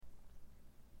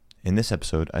In this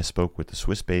episode, I spoke with the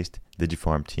Swiss-based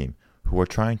Digifarm team, who are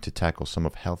trying to tackle some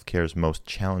of healthcare's most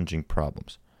challenging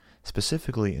problems,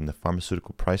 specifically in the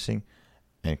pharmaceutical pricing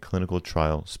and clinical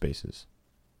trial spaces.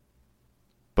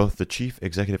 Both the Chief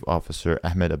Executive Officer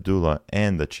Ahmed Abdullah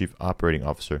and the Chief Operating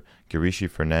Officer Girishi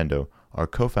Fernando are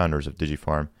co-founders of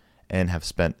Digifarm and have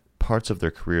spent parts of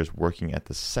their careers working at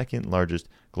the second largest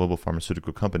global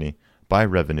pharmaceutical company by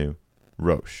revenue,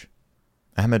 Roche.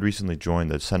 Ahmed recently joined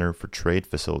the Center for Trade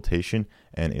Facilitation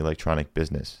and Electronic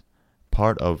Business,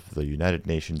 part of the United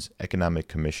Nations Economic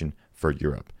Commission for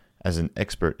Europe, as an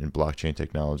expert in blockchain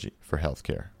technology for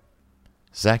healthcare.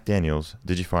 Zach Daniels,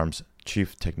 Digifarm's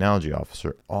Chief Technology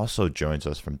Officer, also joins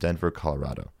us from Denver,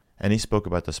 Colorado, and he spoke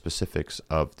about the specifics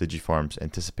of Digifarm's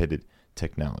anticipated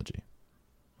technology.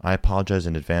 I apologize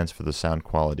in advance for the sound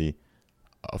quality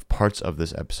of parts of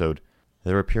this episode.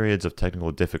 There were periods of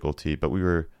technical difficulty, but we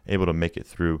were able to make it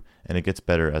through, and it gets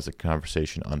better as the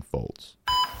conversation unfolds.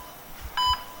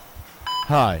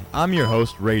 Hi, I'm your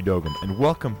host, Ray Dogan, and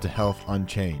welcome to Health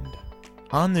Unchained.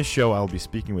 On this show, I will be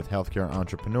speaking with healthcare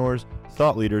entrepreneurs,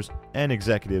 thought leaders, and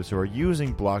executives who are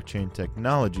using blockchain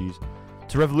technologies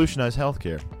to revolutionize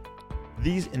healthcare.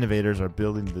 These innovators are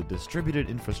building the distributed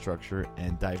infrastructure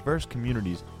and diverse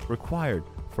communities required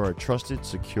for a trusted,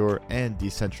 secure, and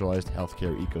decentralized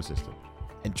healthcare ecosystem.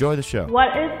 Enjoy the show.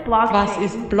 What is blockchain? Was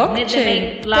ist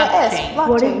Blockchain?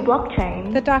 What is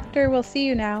blockchain? The doctor will see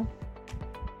you now.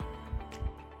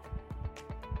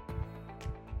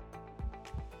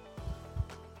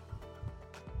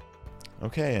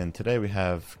 Okay, and today we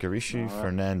have Girishi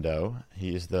Fernando.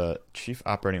 He is the Chief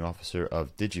Operating Officer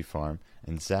of Digifarm,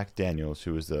 and Zach Daniels,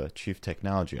 who is the Chief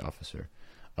Technology Officer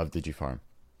of Digifarm.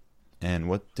 And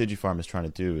what Digifarm is trying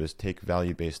to do is take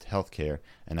value-based healthcare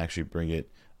and actually bring it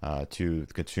to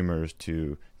the consumers,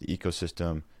 to the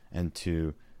ecosystem, and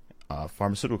to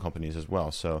pharmaceutical companies as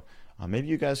well. So maybe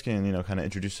you guys can, kind of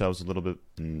introduce yourselves a little bit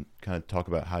and kind of talk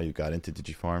about how you got into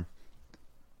Digifarm.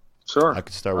 Sure. I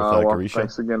could start with Girishi.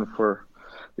 Thanks again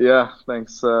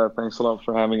thanks a lot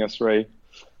for having us, Ray.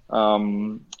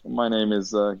 My name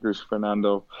is Girishi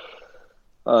Fernando,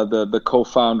 the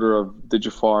co-founder of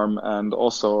Digifarm and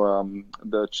also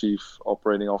the Chief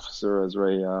Operating Officer, as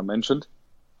Ray mentioned.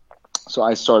 So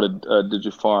I started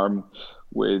Digifarm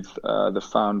with the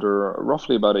founder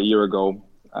roughly about a year ago,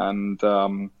 and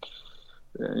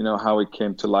how it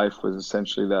came to life was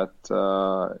essentially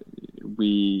that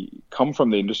we come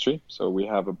from the industry, so we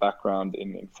have a background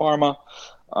in pharma,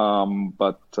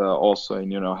 but also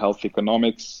in health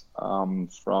economics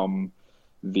from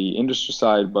the industry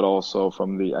side, but also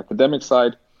from the academic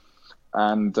side,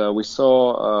 and we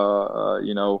saw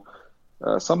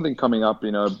something coming up,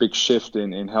 a big shift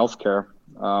in healthcare,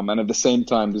 and at the same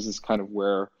time, this is kind of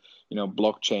where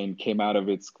blockchain came out of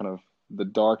its kind of the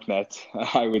dark net,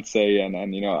 I would say, and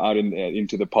out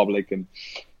into the public, and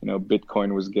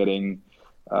Bitcoin was getting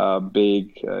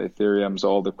big, Ethereum's,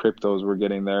 all the cryptos were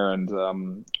getting there,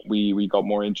 and we got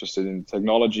more interested in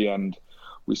technology, and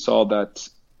we saw that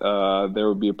there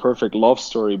would be a perfect love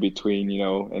story between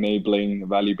enabling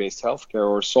value-based healthcare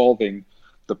or solving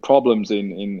the problems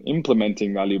in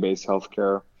implementing value-based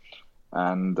healthcare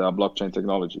and blockchain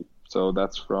technology. So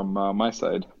that's from my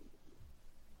side.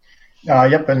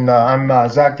 I'm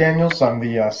Zach Daniels. I'm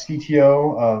the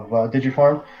CTO of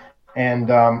Digifarm,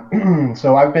 and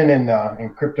so I've been in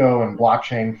crypto and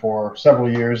blockchain for several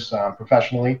years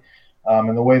professionally.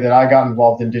 And the way that I got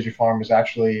involved in Digifarm is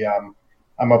actually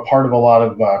I'm a part of a lot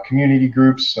of community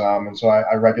groups, and so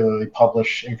I regularly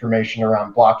publish information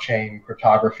around blockchain,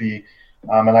 cryptography,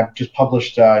 and I've just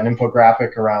published an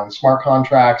infographic around smart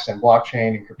contracts and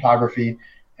blockchain and cryptography.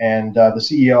 And the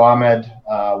CEO, Ahmed,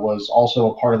 was also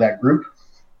a part of that group.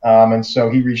 And so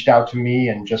he reached out to me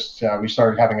and we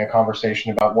started having a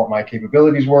conversation about what my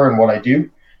capabilities were and what I do.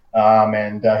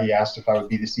 And he asked if I would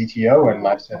be the CTO, and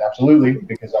I said absolutely,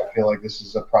 because I feel like this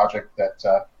is a project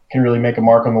that can really make a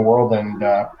mark on the world and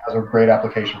has a great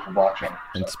application for blockchain.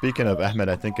 And speaking of Ahmed,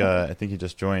 I think he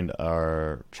just joined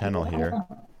our channel here.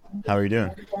 How are you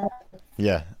doing?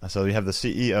 Yeah, so we have the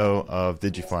CEO of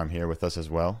Digifarm here with us as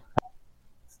well.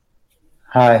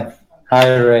 Hi,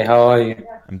 Ray. How are you?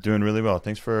 I'm doing really well.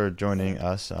 Thanks for joining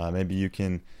us. Maybe you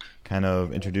can kind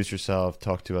of introduce yourself,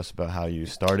 talk to us about how you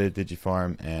started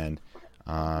Digifarm, and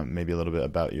maybe a little bit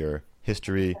about your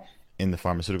history in the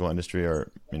pharmaceutical industry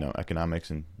or economics,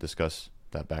 and discuss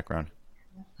that background.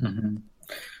 Mm-hmm.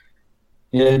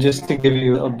 Yeah, just to give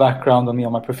you a background on me,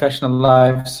 on my professional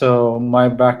life. So my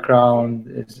background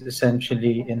is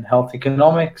essentially in health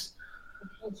economics.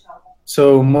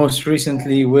 So most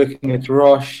recently working at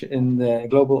Roche in the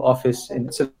global office in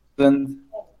Switzerland.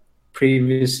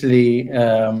 previously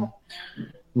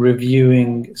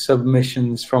reviewing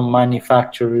submissions from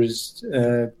manufacturers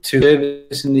to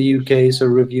service in the UK, so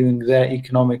reviewing their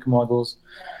economic models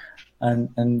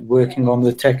and working on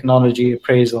the technology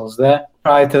appraisals there.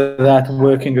 Prior to that,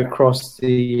 working across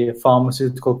the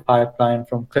pharmaceutical pipeline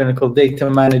from clinical data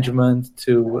management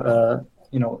to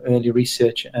early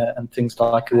research and things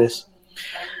like this.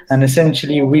 And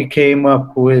essentially, we came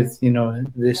up with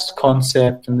this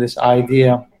concept and this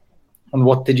idea on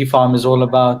what DigiPharm is all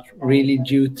about, really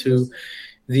due to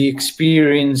the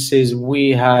experiences we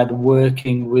had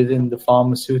working within the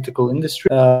pharmaceutical industry.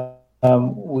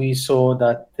 We saw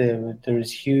that there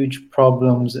is huge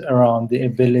problems around the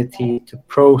ability to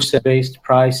process based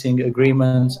pricing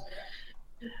agreements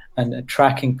and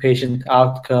tracking patient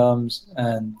outcomes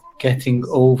and getting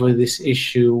over this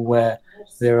issue where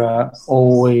there are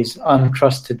always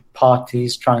untrusted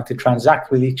parties trying to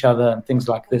transact with each other and things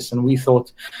like this. And we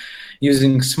thought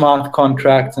using smart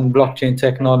contracts and blockchain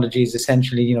technology is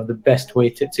essentially, the best way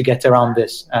to get around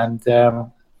this. And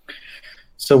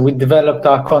so we developed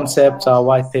our concepts, our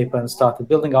white paper, and started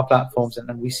building our platforms. And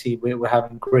we see we're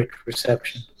having great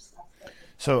reception.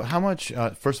 So how much,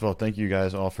 first of all, thank you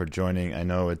guys all for joining. I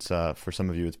know it's, for some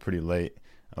of you, it's pretty late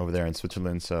over there in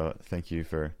Switzerland. So thank you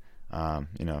for,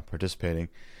 participating.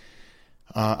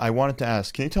 I wanted to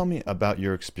ask, can you tell me about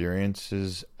your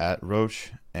experiences at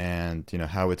Roche and,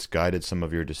 how it's guided some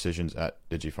of your decisions at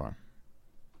DigiPharm?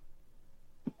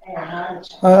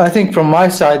 I think from my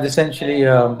side, essentially,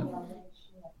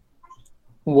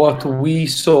 what we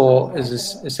saw is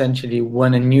essentially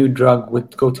when a new drug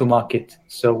would go to market.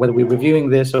 So whether we're reviewing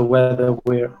this or whether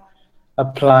we're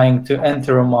applying to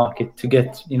enter a market to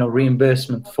get,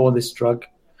 reimbursement for this drug,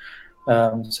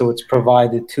 so it's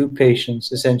provided to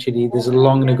patients. Essentially, there's a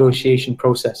long negotiation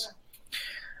process.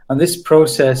 And this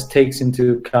process takes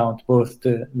into account both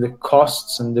the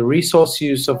costs and the resource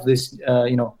use of this,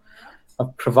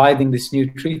 of providing this new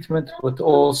treatment, but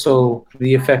also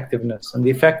the effectiveness. And the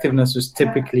effectiveness is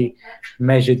typically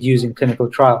measured using clinical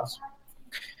trials.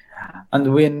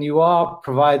 And when you are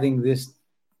providing this,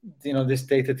 this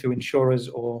data to insurers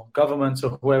or governments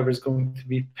or whoever is going to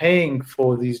be paying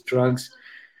for these drugs,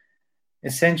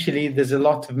 essentially, there's a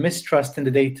lot of mistrust in the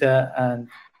data, and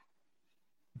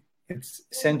it's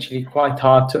essentially quite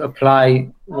hard to apply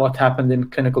what happened in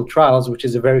clinical trials, which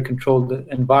is a very controlled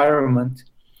environment,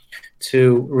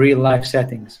 to real-life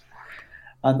settings.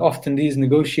 And often these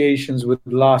negotiations would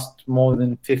last more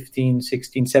than 15,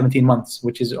 16, 17 months,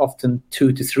 which is often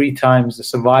 2 to 3 times the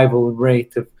survival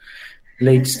rate of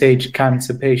late-stage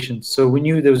cancer patients. So we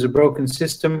knew there was a broken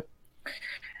system,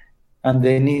 and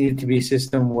there needed to be a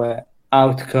system where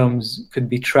outcomes could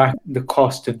be tracked, the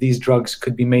cost of these drugs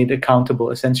could be made accountable,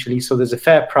 essentially. So there's a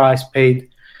fair price paid,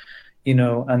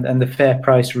 and the fair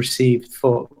price received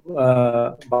for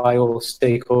by all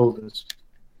stakeholders.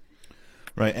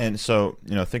 Right, and so,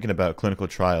 thinking about clinical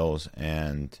trials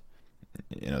and,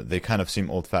 they kind of seem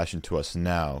old-fashioned to us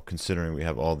now, considering we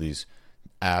have all these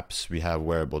apps, we have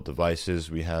wearable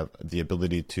devices, we have the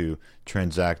ability to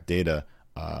transact data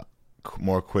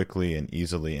more quickly and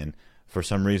easily, and for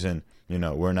some reason,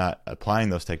 we're not applying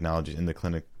those technologies in the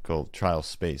clinical trial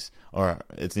space, or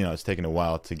it's taken a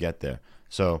while to get there.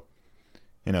 So,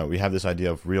 we have this idea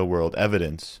of real-world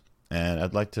evidence, and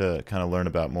I'd like to kind of learn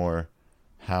about more.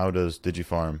 How does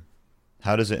DigiPharm,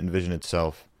 how does it envision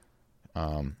itself,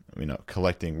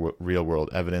 collecting real-world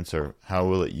evidence, or how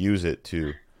will it use it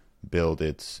to build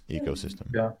its ecosystem?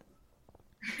 Yeah.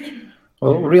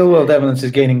 Well, real-world evidence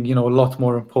is gaining, a lot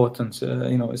more importance,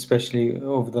 especially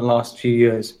over the last few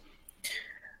years.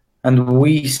 And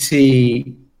we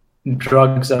see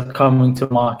drugs are coming to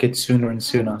market sooner and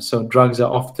sooner. So drugs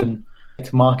are often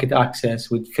to market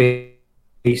access with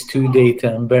phase 2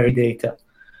 data and very data.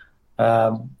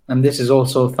 And this is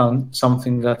also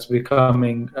something that's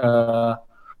becoming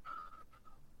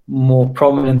more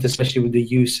prominent, especially with the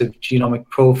use of genomic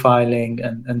profiling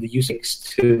and the use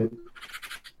to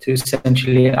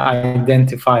essentially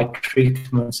identify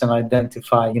treatments and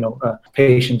identify,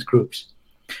 patient groups.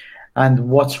 And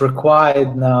what's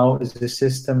required now is a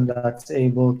system that's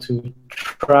able to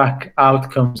track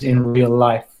outcomes in real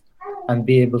life and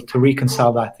be able to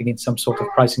reconcile that against some sort of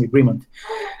pricing agreement.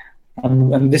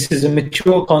 And this is a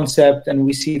mature concept, and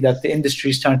we see that the industry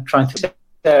is trying to this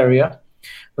area,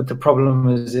 but the problem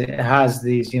is it has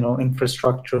these,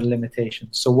 infrastructural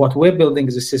limitations. So what we're building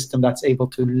is a system that's able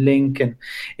to link and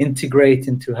integrate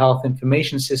into health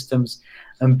information systems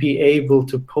and be able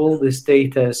to pull this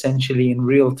data essentially in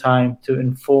real time to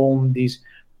inform these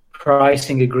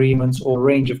pricing agreements or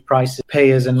range of prices,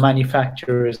 payers and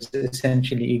manufacturers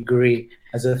essentially agree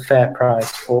as a fair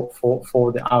price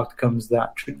for the outcomes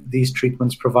that these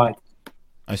treatments provide.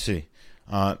 I see.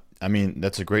 I mean,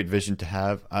 that's a great vision to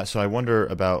have. So I wonder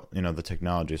about, the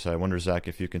technology. So I wonder, Zach,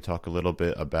 if you can talk a little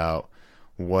bit about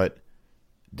what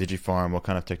DigiFarm, what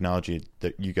kind of technology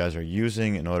that you guys are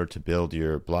using in order to build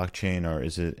your blockchain, or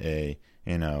is it a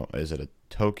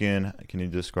token? Can you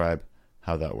describe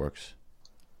how that works?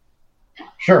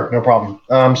 Sure, no problem.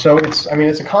 So it's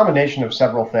a combination of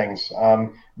several things.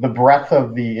 The breadth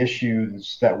of the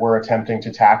issues that we're attempting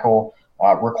to tackle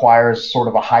requires sort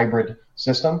of a hybrid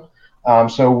system.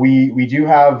 So we do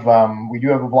have a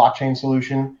blockchain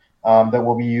solution that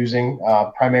we'll be using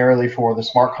primarily for the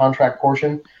smart contract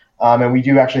portion, and we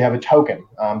do actually have a token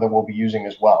that we'll be using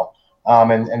as well.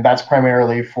 And that's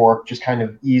primarily for just kind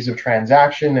of ease of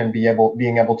transaction and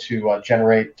being able to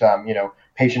generate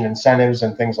patient incentives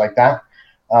and things like that.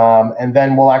 And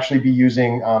then we'll actually be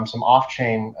using some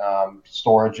off-chain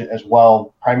storage as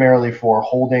well, primarily for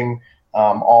holding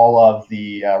all of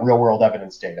the real-world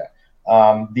evidence data.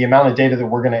 The amount of data that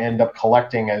we're going to end up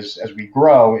collecting as we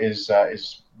grow is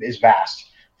vast,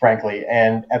 frankly.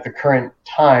 And at the current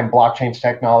time, blockchain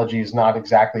technology is not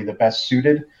exactly the best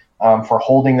suited for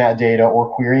holding that data or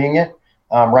querying it.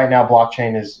 Right now,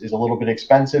 blockchain is a little bit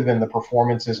expensive, and the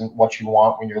performance isn't what you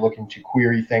want when you're looking to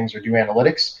query things or do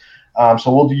analytics.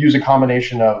 So we'll use a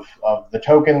combination of the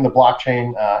token, the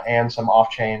blockchain, and some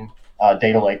off-chain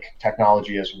data lake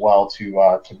technology as well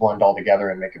to blend all together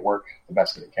and make it work the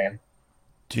best that it can.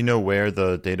 Do you know where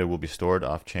the data will be stored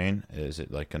off-chain? Is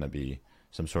it going to be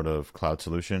some sort of cloud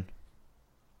solution?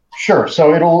 Sure.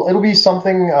 So it'll be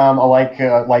something like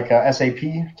a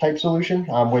SAP type solution,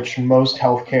 which most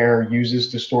healthcare uses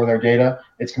to store their data.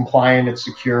 It's compliant, it's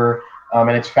secure, and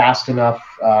it's fast enough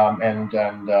and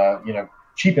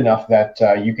cheap enough that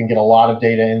you can get a lot of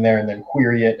data in there and then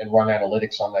query it and run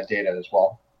analytics on that data as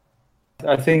well.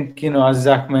 I think, as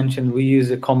Zach mentioned, we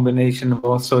use a combination of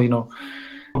also,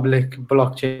 public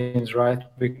blockchains, right?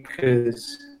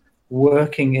 Because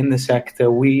working in the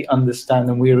sector, we understand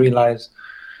and we realize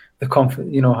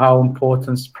how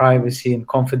important privacy and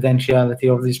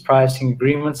confidentiality of these pricing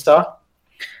agreements are.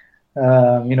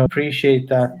 Appreciate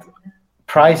that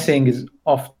pricing is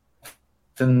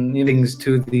often things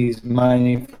to these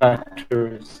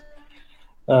manufacturers.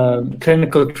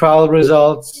 Clinical trial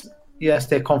results, yes,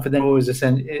 they're confidential, is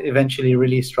eventually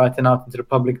released right and out into the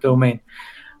public domain.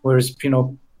 Whereas,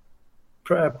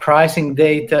 pricing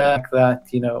data like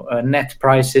that, net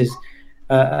prices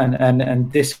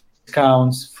and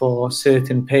discounts for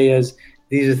certain payers,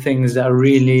 these are things that are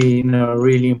really,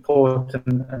 really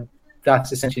important. And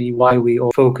that's essentially why we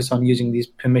all focus on using these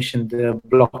permissioned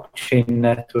blockchain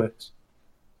networks.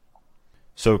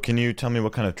 So can you tell me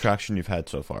what kind of traction you've had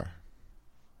so far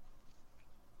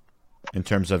in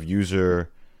terms of user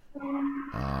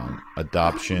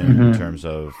adoption, in terms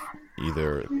of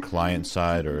either client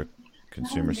side or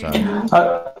consumer side?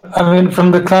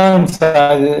 From the client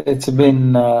side, it's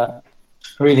been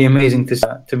really amazing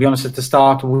to be honest. At the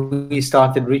start, we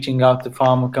started reaching out to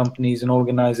pharma companies and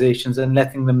organizations and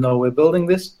letting them know we're building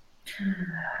this.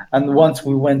 And once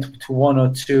we went to one or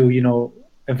two,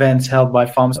 events held by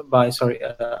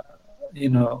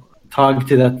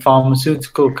targeted at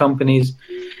pharmaceutical companies,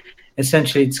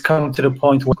 essentially it's come to the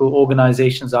point where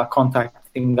organizations are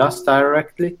contacting us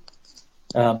directly.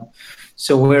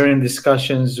 So we're in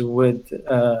discussions with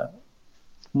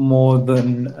more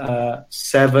than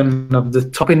 7 of the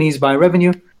top companies by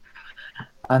revenue,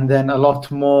 and then a lot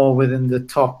more within the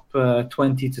top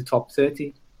 20 to top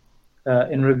 30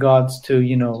 in regards to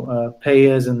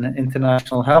payers and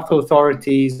international health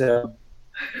authorities,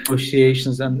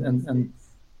 negotiations and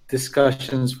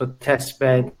discussions for test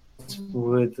beds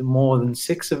with more than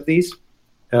 6 of these,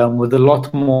 with a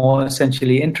lot more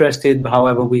essentially interested.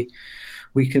 However, we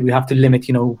have to limit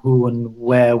who and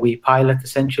where we pilot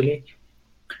essentially.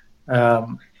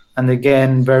 And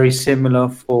again, very similar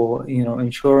for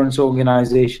insurance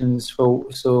organizations,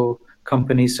 so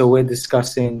companies. So we're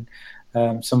discussing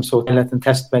some sort of pilot and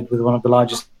test bed with one of the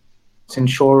largest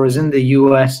insurers in the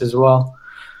US as well.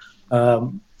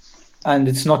 And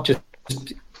it's not just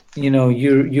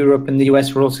Europe and the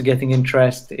US. We're also getting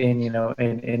interest in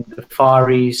the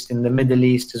Far East, in the Middle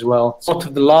East as well. Sort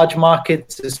of the large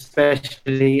markets,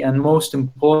 especially, and most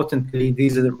importantly,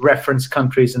 these are the reference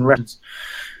countries and regions.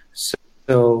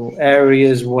 So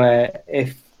areas where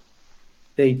if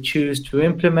they choose to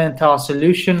implement our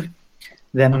solution,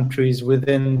 then countries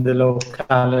within the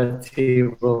locality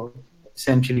will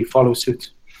essentially follow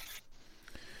suit.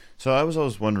 So I was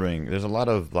always wondering, there's a lot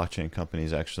of blockchain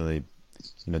companies actually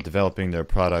developing their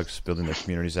products, building their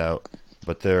communities out,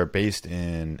 but they're based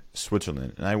in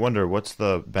Switzerland. And I wonder, what's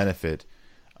the benefit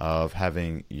of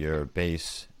having your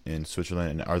base in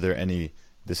Switzerland, and are there any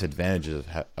disadvantages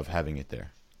of having it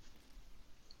there?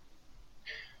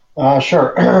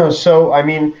 Sure. So, I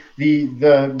mean, the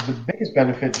biggest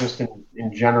benefit, just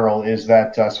in general, is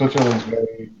that Switzerland's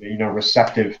very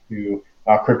receptive to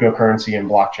cryptocurrency and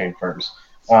blockchain firms.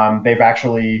 They've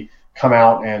actually come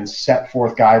out and set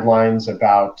forth guidelines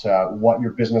about what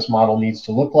your business model needs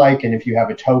to look like, and if you have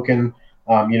a token,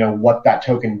 what that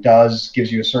token does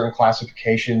gives you a certain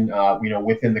classification,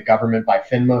 within the government by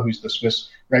FINMA, who's the Swiss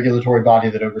regulatory body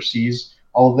that oversees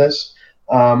all of this.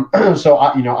 So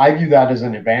I view that as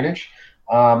an advantage.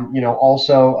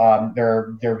 Also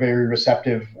they're very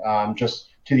receptive just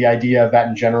to the idea of that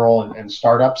in general and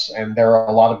startups, and there are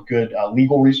a lot of good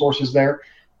legal resources there,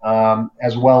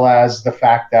 as well as the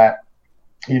fact that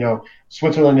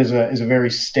Switzerland is a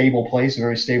very stable place, a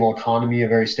very stable economy, a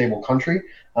very stable country.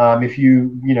 If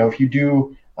you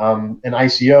do an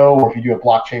ICO, or if you do a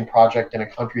blockchain project in a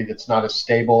country that's not as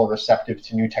stable or receptive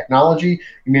to new technology,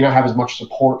 you may not have as much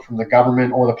support from the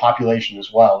government or the population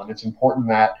as well. And it's important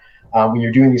that when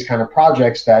you're doing these kind of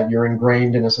projects, that you're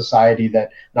ingrained in a society that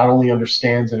not only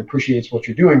understands and appreciates what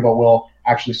you're doing, but will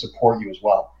actually support you as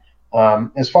well.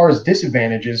 As far as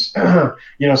disadvantages,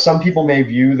 some people may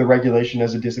view the regulation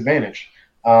as a disadvantage.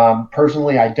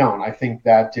 Personally, I don't. I think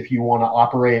that if you want to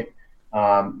operate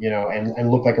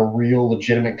and look like a real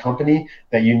legitimate company,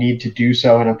 that you need to do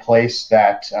so in a place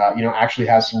that, actually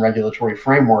has some regulatory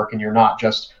framework, and you're not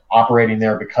just operating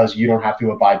there because you don't have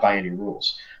to abide by any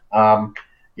rules.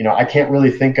 I can't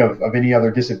really think of any other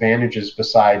disadvantages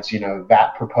besides,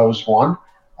 that proposed one.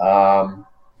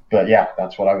 But yeah,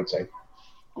 that's what I would say.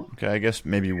 Okay, I guess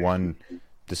maybe one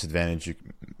disadvantage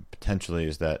potentially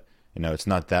is that it's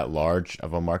not that large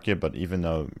of a market, but even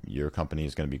though your company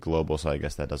is going to be global, so I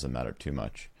guess that doesn't matter too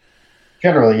much.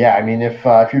 Generally, yeah. I mean, if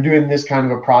you're doing this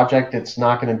kind of a project, it's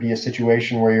not going to be a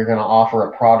situation where you're going to offer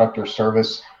a product or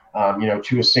service,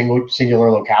 to a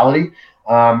singular locality.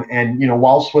 And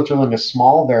while Switzerland is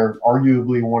small, they're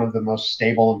arguably one of the most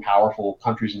stable and powerful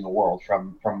countries in the world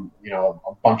from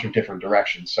a bunch of different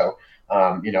directions. So,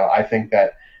 I think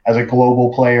that as a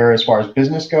global player, as far as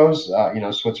business goes,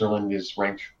 Switzerland is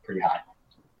ranked pretty high.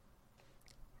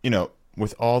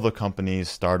 With all the companies,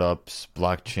 startups,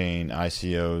 blockchain,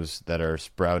 ICOs that are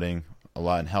sprouting a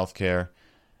lot in healthcare,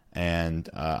 and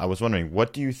I was wondering,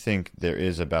 what do you think there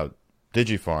is about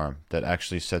DigiFarm that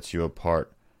actually sets you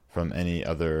apart from any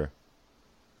other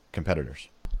competitors?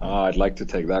 I'd like to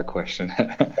take that question.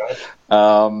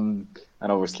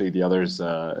 And obviously the others,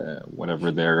 whatever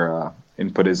their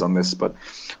input is on this. But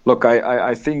look,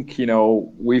 I think,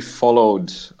 we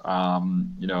followed, a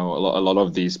lot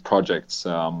of these projects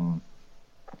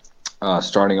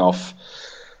starting off,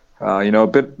 a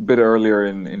bit earlier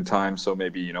in time. So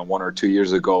maybe, 1 or 2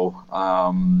 years ago,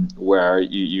 where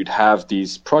you'd have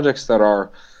these projects that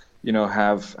are,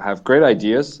 have great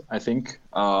ideas, I think,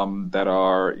 that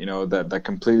are, that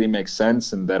completely make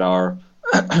sense and that are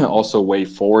also way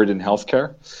forward in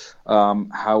healthcare.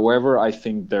 However, I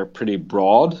think they're pretty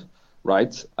broad,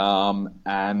 right?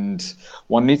 And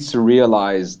one needs to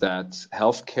realize that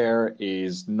healthcare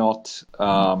is not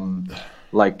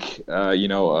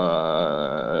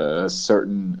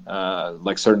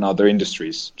certain other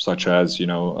industries, such as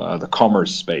the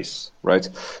commerce space, right?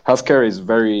 Healthcare is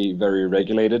very, very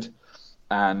regulated,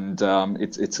 and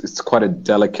it's quite a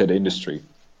delicate industry.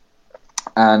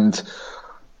 And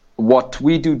what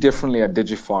we do differently at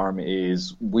DigiFarm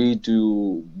is we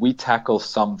tackle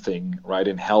something, right,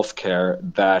 in healthcare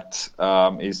that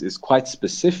is quite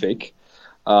specific,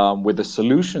 with a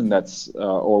solution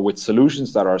or with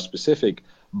solutions that are specific,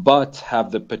 but have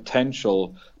the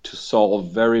potential to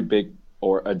solve very big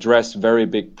or address very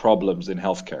big problems in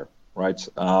healthcare, right?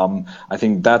 I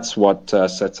think that's what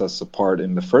sets us apart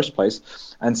in the first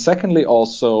place. And secondly,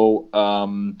 also,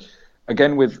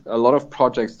 again, with a lot of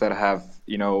projects that have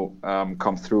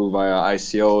come through via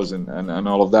ICOs and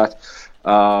all of that,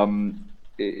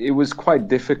 it was quite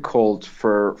difficult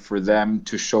for them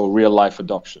to show real life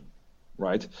adoption,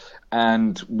 right?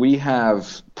 And we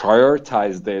have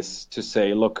prioritized this to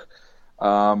say, look,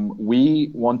 we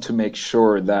want to make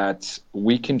sure that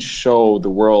we can show the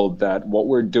world that what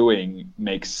we're doing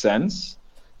makes sense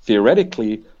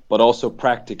theoretically, but also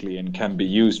practically, and can be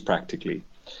used practically.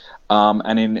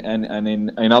 And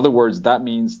in other words, that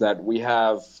means that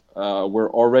we're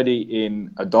already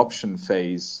in adoption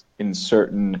phase in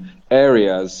certain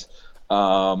areas,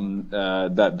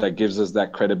 that gives us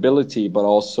that credibility, but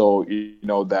also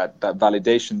that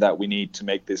validation that we need to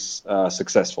make this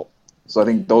successful. So I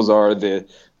think those are the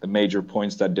major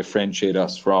points that differentiate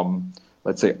us from,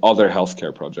 let's say, other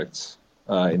healthcare projects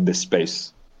in this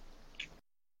space.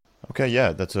 Okay,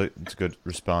 yeah, that's a good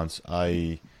response.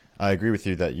 I agree with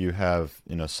you that you have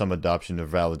some adoption of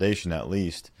validation at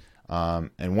least,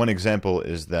 and one example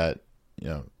is that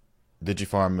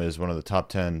Digipharm is one of the top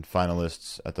 10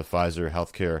 finalists at the Pfizer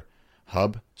Healthcare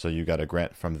Hub, so you got a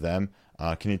grant from them.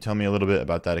 Can you tell me a little bit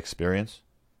about that experience?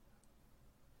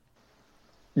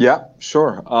 Yeah,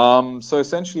 sure. So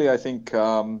essentially, I think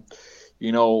what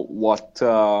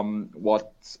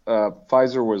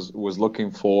Pfizer was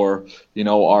looking for,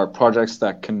 are projects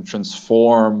that can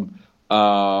transform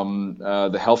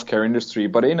the healthcare industry,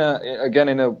 but in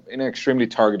an extremely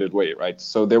targeted way, right?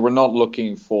 So they were not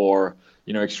looking for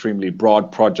extremely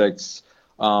broad projects,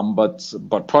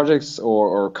 but projects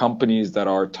or companies that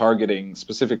are targeting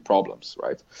specific problems,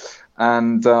 right?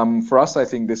 And for us, I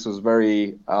think this was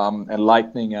very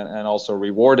enlightening and also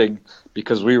rewarding,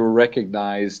 because we were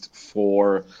recognized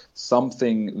for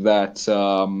something that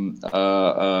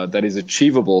that is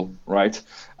achievable, right?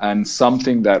 And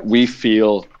something that we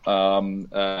feel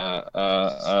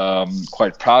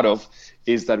quite proud of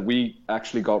is that we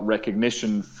actually got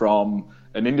recognition from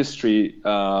an industry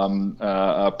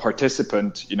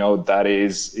participant, that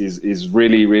is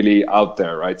really, really out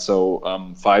there, right? So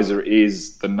Pfizer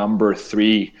is the number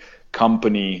 3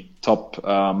 company,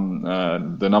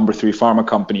 the number 3 pharma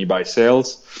company by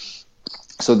sales.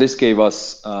 So this gave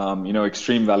us,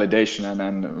 extreme validation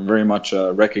and very much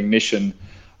recognition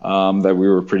that we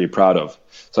were pretty proud of.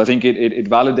 So I think it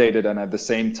validated, and at the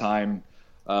same time,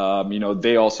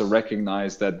 they also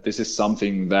recognize that this is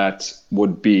something that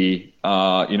would be,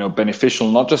 beneficial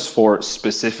not just for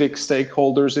specific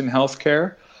stakeholders in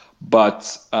healthcare,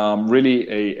 but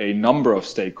really a number of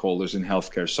stakeholders in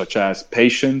healthcare, such as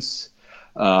patients,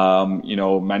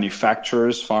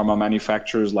 manufacturers, pharma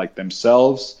manufacturers like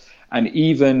themselves, and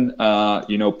even,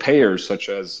 payers such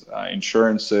as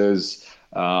insurances.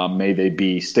 May they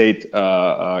be state,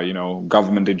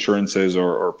 government insurances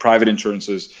or private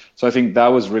insurances. So I think that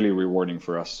was really rewarding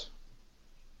for us.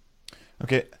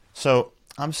 Okay, so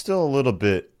I'm still a little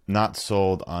bit not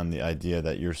sold on the idea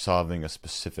that you're solving a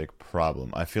specific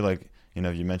problem. I feel like,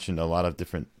 you mentioned a lot of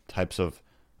different types of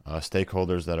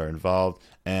stakeholders that are involved.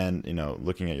 And,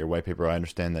 looking at your white paper, I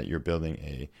understand that you're building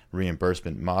a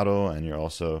reimbursement model, and you're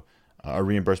also a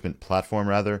reimbursement platform,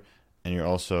 rather, and you're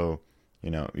also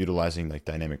utilizing like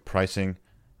dynamic pricing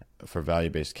for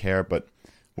value-based care. But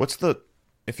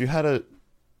if you had to,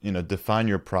 define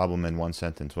your problem in one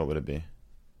sentence, what would it be?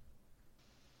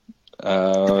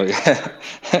 Do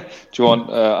you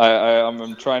want,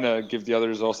 I'm trying to give the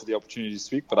others also the opportunity to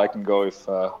speak, but I can go if,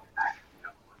 all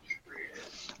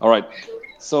right.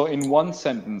 So in one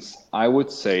sentence, I would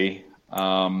say,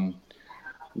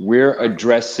 we're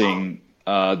addressing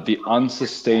the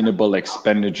unsustainable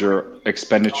expenditure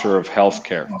of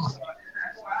healthcare.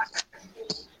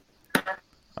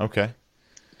 Okay.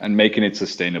 And making it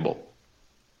sustainable.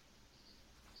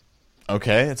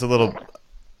 Okay, it's a little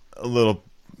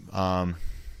I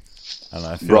don't know,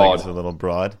 I feel broad. Like it's a little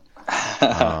broad.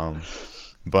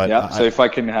 But yeah, so if I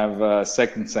can have a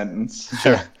second sentence.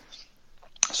 Sure.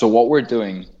 So what we're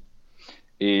doing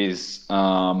is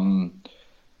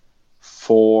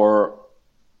for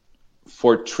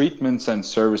treatments and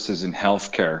services in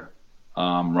healthcare,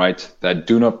 right, that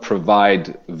do not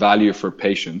provide value for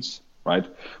patients, right,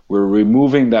 we're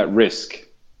removing that risk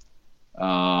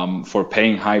for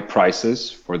paying high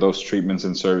prices for those treatments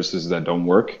and services that don't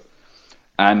work.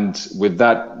 And with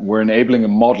that, we're enabling a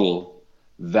model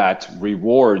that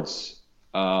rewards,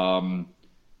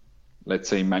 let's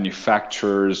say,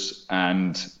 manufacturers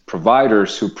and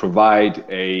providers who provide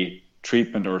a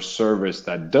treatment or service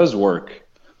that does work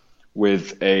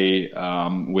with a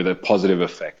positive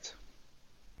effect.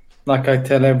 Like I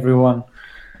tell everyone,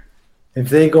 if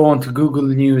they go onto Google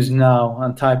News now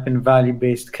and type in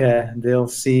value-based care, they'll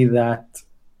see that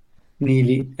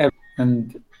nearly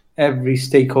every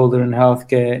stakeholder in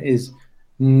healthcare is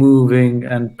moving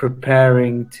and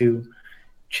preparing to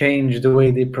change the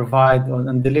way they provide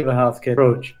and deliver healthcare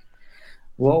approach.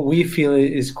 What we feel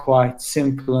is quite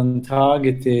simple and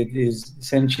targeted is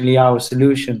essentially our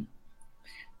solution.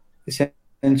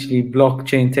 Essentially,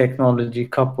 blockchain technology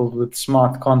coupled with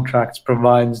smart contracts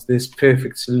provides this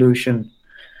perfect solution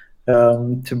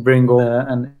to bring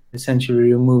and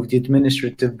essentially remove the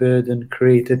administrative burden,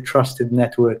 create a trusted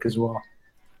network as well.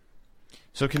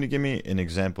 So can you give me an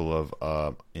example of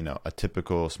a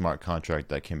typical smart contract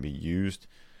that can be used?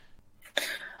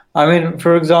 I mean,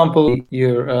 for example,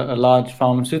 you're a large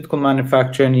pharmaceutical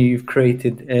manufacturer and you've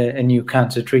created a new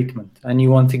cancer treatment and you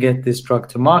want to get this drug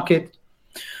to market.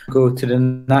 go to the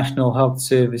National Health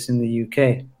Service in the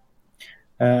UK.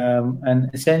 And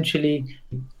essentially,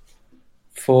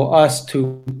 for us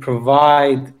to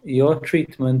provide your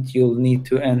treatment, you'll need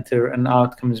to enter an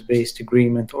outcomes-based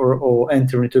agreement or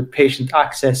enter into a patient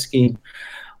access scheme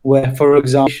where, for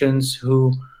example, patients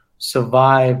who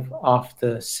survive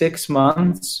after 6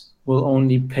 months will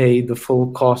only pay the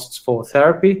full costs for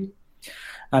therapy.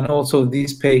 And also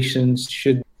these patients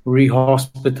should be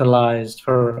re-hospitalized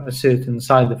for a certain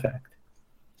side effect.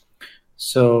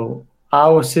 So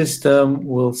our system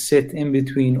will sit in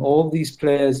between all these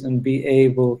players and be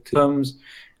able to terms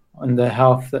on the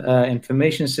health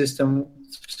information system.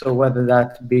 So whether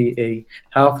that be a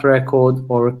health record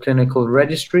or a clinical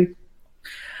registry,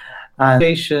 and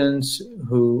patients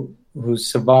whose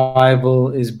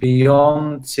survival is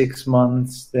beyond 6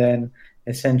 months, then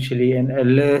essentially an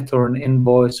alert or an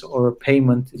invoice or a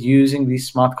payment using these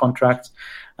smart contracts.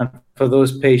 And for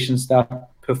those patients that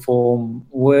perform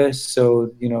worse,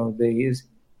 so they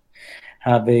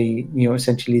have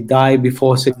essentially die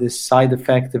before this side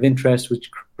effect of interest, which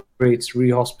creates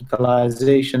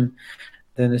rehospitalization,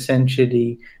 then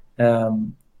essentially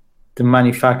the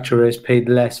manufacturer is paid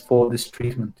less for this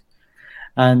treatment.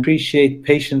 And appreciate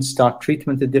patients start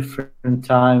treatment at different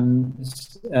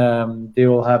times. They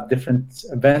will have different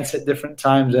events at different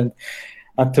times, and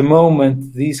at the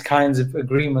moment, these kinds of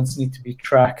agreements need to be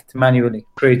tracked manually.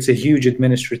 Creates a huge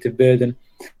administrative burden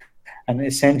and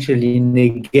essentially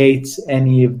negates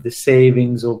any of the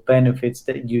savings or benefits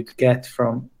that you'd get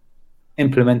from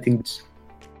implementing this.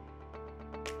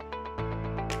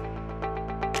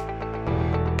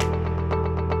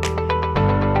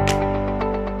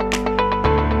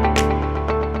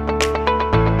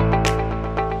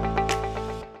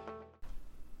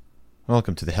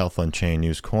 Welcome to the Health Unchained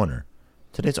News Corner.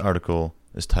 Today's article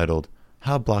is titled,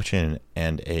 How Blockchain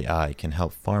and AI Can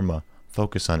Help Pharma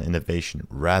Focus on Innovation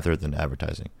Rather Than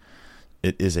Advertising.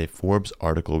 It is a Forbes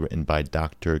article written by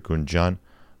Dr. Gunjan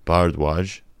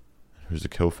Bharadwaj, who's the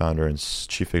co-founder and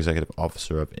chief executive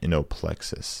officer of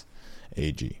Innoplexis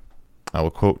AG. I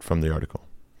will quote from the article.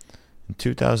 In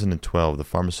 2012, the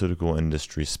pharmaceutical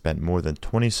industry spent more than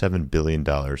 $27 billion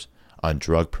on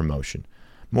drug promotion,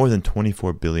 more than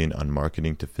 $24 billion on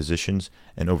marketing to physicians,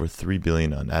 and over $3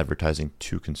 billion on advertising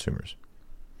to consumers.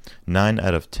 9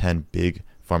 out of 10 big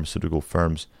pharmaceutical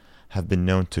firms have been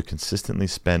known to consistently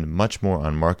spend much more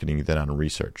on marketing than on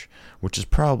research, which is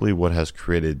probably what has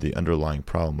created the underlying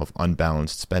problem of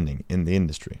unbalanced spending in the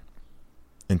industry.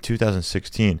 In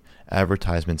 2016,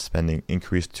 advertisement spending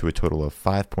increased to a total of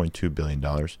 $5.2 billion,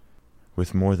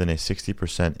 with more than a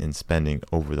 60% in spending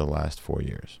over the last 4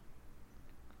 years.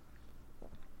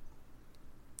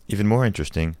 Even more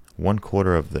interesting,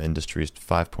 1/4 of the industry's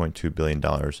 $5.2 billion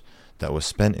that was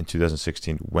spent in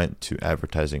 2016 went to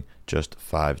advertising just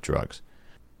 5 drugs.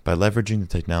 By leveraging the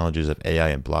technologies of AI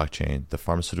and blockchain, the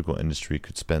pharmaceutical industry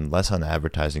could spend less on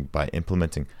advertising by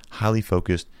implementing highly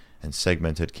focused and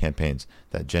segmented campaigns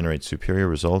that generate superior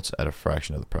results at a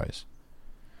fraction of the price.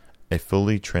 A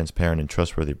fully transparent and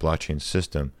trustworthy blockchain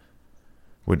system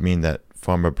would mean that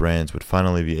pharma brands would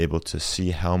finally be able to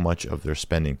see how much of their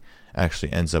spending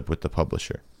actually ends up with the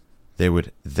publisher. They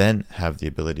would then have the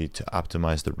ability to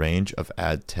optimize the range of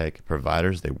ad tech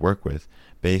providers they work with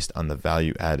based on the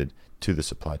value added to the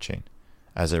supply chain.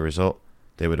 As a result,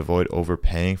 they would avoid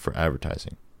overpaying for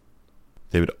advertising.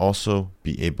 They would also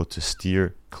be able to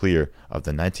steer clear of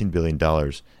the $19 billion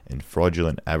in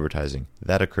fraudulent advertising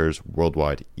that occurs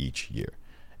worldwide each year,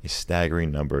 a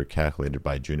staggering number calculated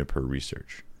by Juniper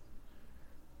Research.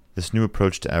 This new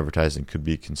approach to advertising could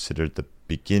be considered the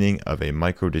beginning of a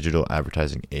micro-digital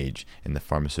advertising age in the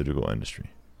pharmaceutical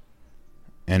industry.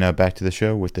 And now back to the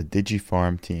show with the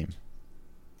DigiFarm team.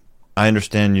 I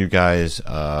understand you guys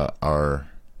are,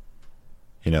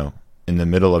 in the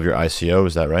middle of your ICO,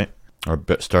 is that right? Or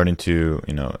starting to,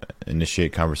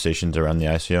 initiate conversations around the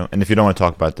ICO? And if you don't want to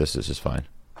talk about this is fine.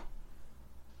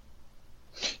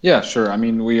 Yeah, sure. I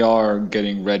mean, we are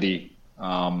getting ready,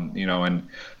 and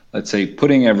let's say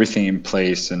putting everything in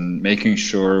place and making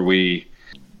sure we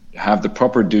have the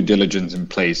proper due diligence in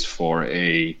place for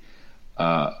an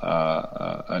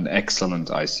excellent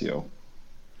ICO.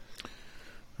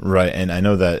 Right, and I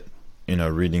know that,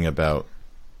 reading about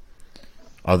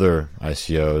other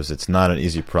ICOs, it's not an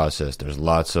easy process. There's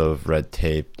lots of red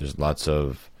tape. There's lots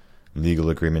of legal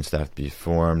agreements that have to be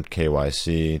formed,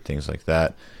 KYC, things like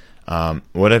that.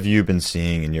 What have you been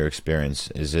seeing in your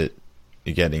experience? Is it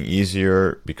getting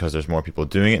easier because there's more people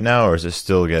doing it now, or is it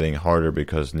still getting harder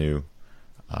because new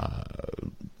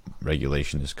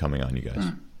regulation is coming on you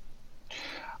guys?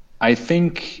 I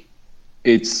think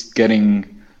it's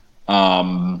getting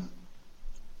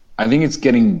I think it's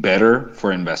getting better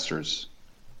for investors.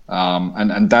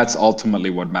 And that's ultimately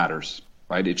what matters,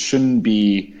 right? It shouldn't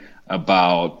be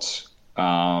about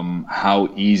how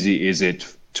easy is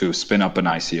it to spin up an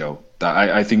ICO.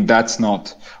 I think that's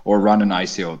not, or run an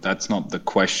ICO, that's not the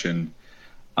question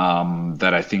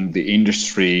that I think the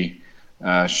industry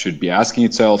should be asking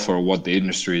itself, or what the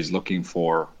industry is looking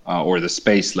for, or the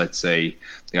space, let's say,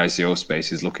 the ICO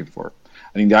space is looking for.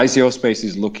 I think the ICO space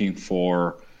is looking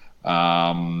for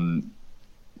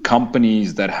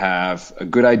companies that have a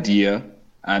good idea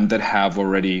and that have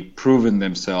already proven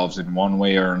themselves in one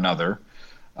way or another,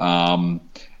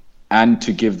 and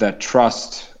to give that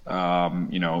trust.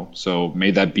 So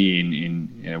may that be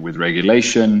in with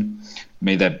regulation,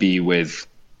 may that be with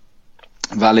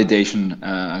validation,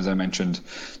 as I mentioned.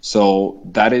 So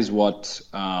that is what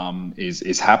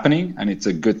is happening, and it's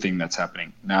a good thing that's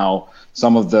happening. Now,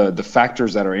 some of the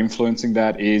factors that are influencing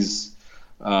that is,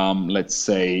 let's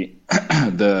say,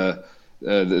 the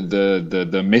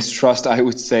mistrust, I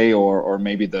would say, or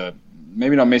maybe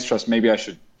not mistrust. Maybe I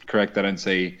should correct that and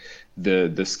say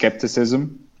the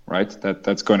skepticism, right?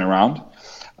 That's going around,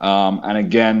 and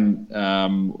again,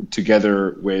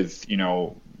 together with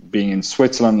being in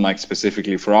Switzerland, like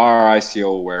specifically for our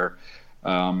ICO, where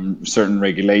certain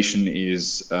regulation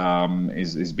is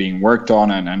being worked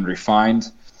on and refined.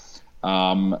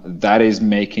 That is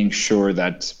making sure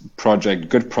that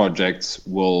good projects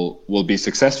will be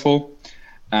successful,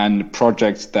 and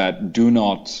projects that do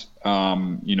not, are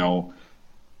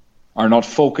not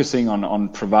focusing on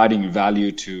providing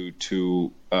value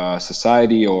to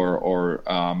society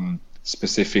or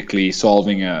specifically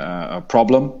solving a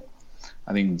problem.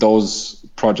 I think those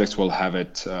projects will have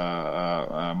it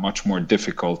much more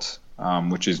difficult,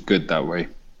 which is good that way.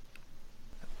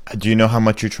 Do you know how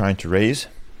much you're trying to raise?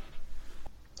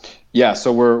 Yeah,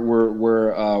 so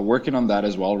we're working on that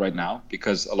as well right now,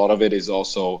 because a lot of it is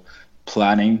also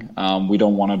planning. We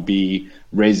don't want to be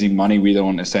raising money we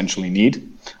don't essentially need.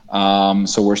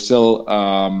 So we're still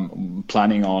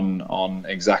planning on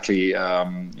exactly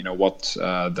what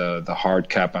the hard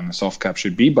cap and the soft cap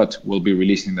should be, but we'll be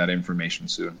releasing that information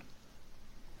soon.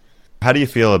 How do you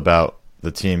feel about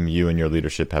the team you and your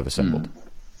leadership have assembled?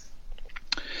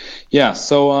 Yeah,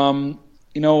 so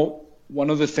one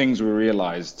of the things we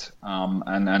realized,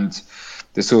 and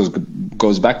this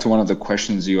goes back to one of the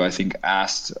questions you, I think,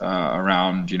 asked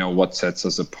around, what sets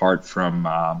us apart from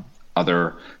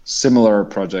other similar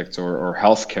projects or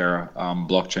healthcare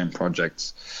blockchain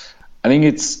projects. I think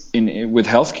with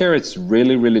healthcare, it's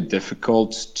really, really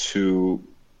difficult to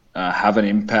have an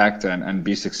impact and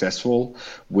be successful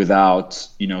without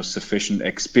sufficient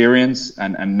experience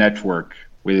and network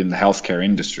within the healthcare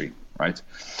industry, right?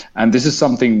 And this is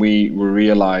something we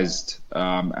realized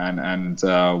and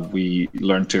we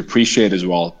learned to appreciate as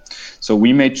well. So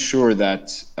we made sure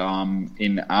that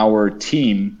in our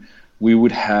team, we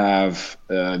would have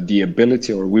the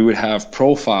ability, or we would have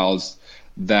profiles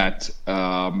that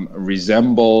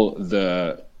resemble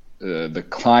the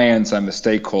clients and the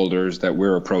stakeholders that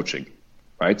we're approaching,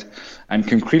 right? And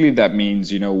concretely, that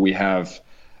means we have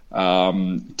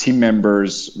team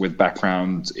members with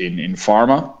background in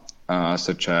pharma,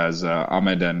 such as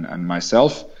Ahmed and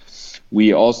myself.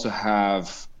 We also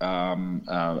have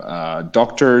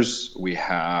doctors. We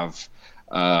have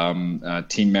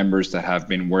team members that have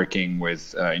been working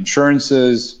with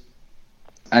insurances,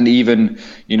 and even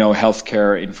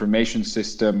healthcare information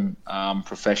system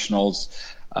professionals.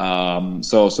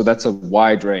 So that's a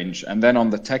wide range. And then on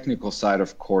the technical side,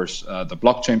 of course, the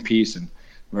blockchain piece, and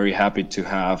very happy to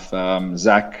have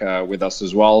Zach with us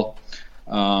as well.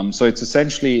 So it's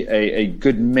essentially a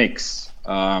good mix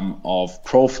of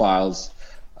profiles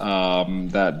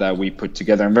that we put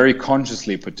together, and very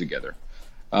consciously put together.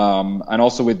 And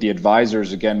also with the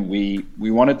advisors, again, we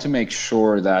wanted to make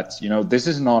sure that, this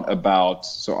is not about,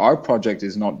 so our project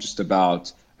is not just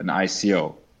about an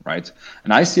ICO, right?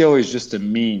 An ICO is just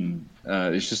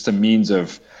it's just a means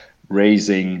of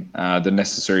raising the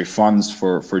necessary funds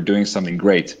for doing something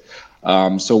great.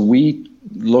 So we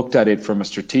looked at it from a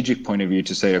strategic point of view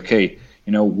to say, okay,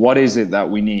 what is it that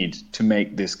we need to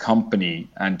make this company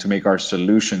and to make our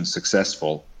solution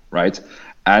successful, right?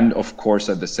 And of course,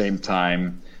 at the same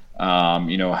time,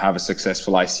 have a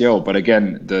successful ICO. But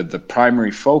again, the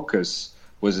primary focus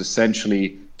was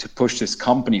essentially to push this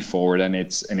company forward and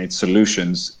its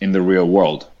solutions in the real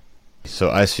world. So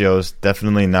ICO is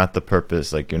definitely not the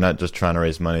purpose. Like, you're not just trying to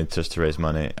raise money just to raise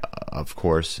money, of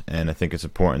course. And I think it's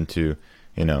important to,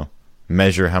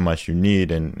 measure how much you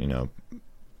need and,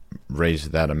 raise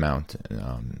that amount.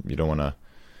 You don't want to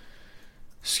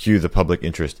skew the public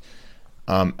interest.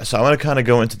 So I want to kind of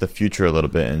go into the future a little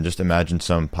bit and just imagine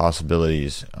some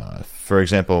possibilities. For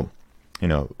example,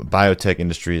 biotech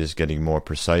industry is getting more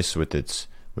precise with its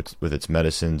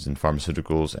medicines and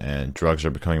pharmaceuticals, and drugs are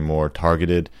becoming more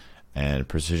targeted, and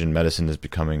precision medicine is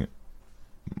becoming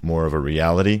more of a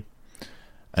reality.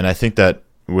 And I think that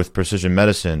with precision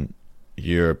medicine,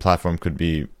 your platform could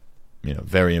be,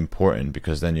 very important,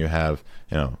 because then you have,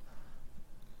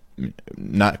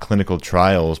 not clinical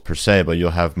trials per se, but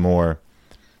you'll have more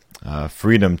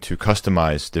freedom to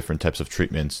customize different types of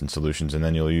treatments and solutions, and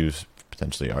then you'll use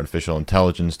potentially artificial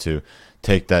intelligence to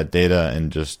take that data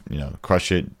and just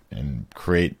crush it and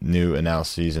create new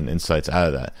analyses and insights out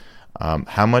of that.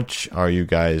 How much are you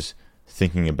guys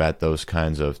thinking about those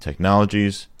kinds of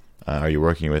technologies? Are you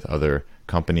working with other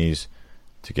companies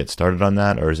to get started on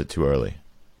that, or is it too early?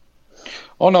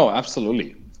 Oh no,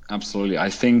 absolutely. I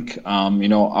think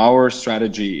our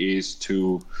strategy is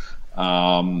to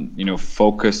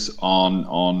focus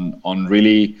on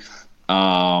really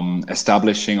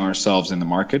establishing ourselves in the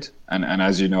market, and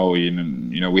as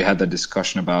we had that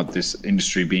discussion about this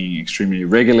industry being extremely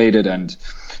regulated, and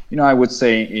I would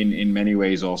say in many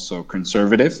ways also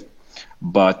conservative.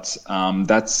 But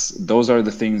those are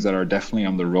the things that are definitely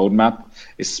on the roadmap,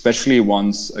 especially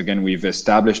once again we've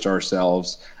established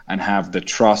ourselves and have the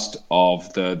trust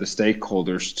of the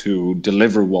stakeholders to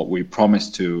deliver what we promise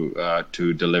to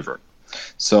deliver.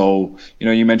 So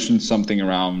you mentioned something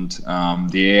around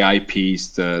the AI piece,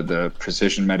 the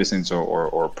precision medicines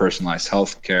or personalized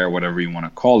healthcare, whatever you want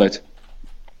to call it.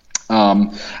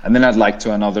 And then I'd like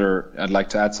to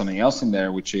add something else in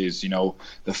there, which is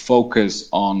the focus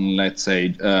on, let's say,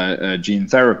 gene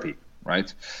therapy,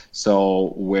 right?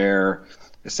 So where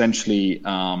essentially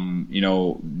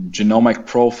genomic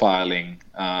profiling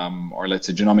or let's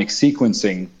say genomic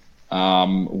sequencing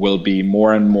will be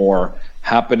more and more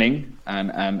happening,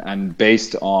 and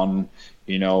based on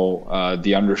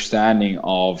the understanding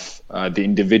of the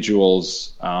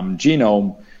individual's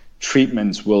genome,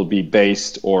 treatments will be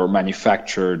based or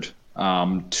manufactured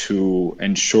to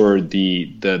ensure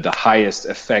the highest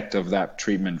effect of that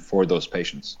treatment for those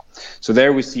patients. So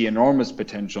there we see enormous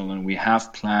potential, and we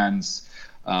have plans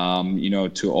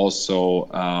to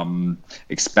also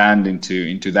expand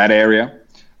into that area.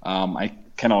 I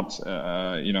cannot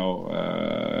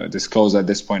disclose at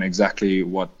this point exactly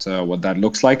what that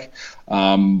looks like,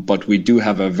 but we do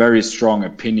have a very strong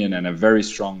opinion and a very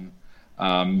strong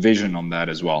vision on that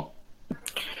as well.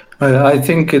 I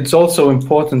think it's also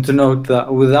important to note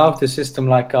that without a system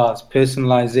like ours,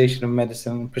 personalization of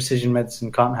medicine, precision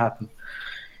medicine can't happen.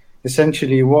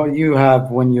 Essentially, what you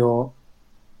have when you're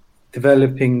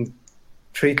developing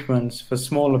treatments for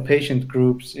smaller patient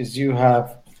groups is you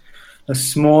have a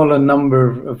smaller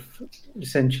number of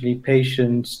essentially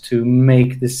patients to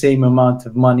make the same amount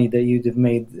of money that you'd have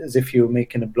made as if you were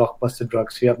making a blockbuster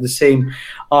drug. So you have the same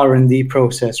R&D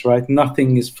process, right?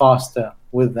 Nothing is faster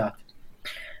with that.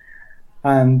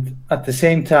 And at the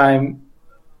same time,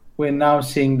 we're now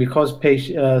seeing, because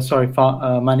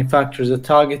manufacturers are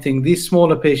targeting these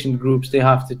smaller patient groups, they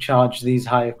have to charge these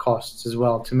higher costs as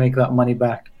well to make that money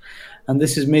back. And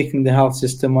this is making the health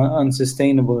system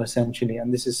unsustainable, essentially.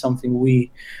 And this is something we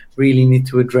really need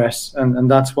to address. And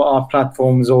that's what our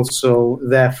platform is also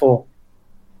there for.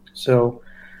 So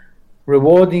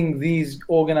rewarding these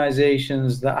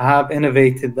organizations that have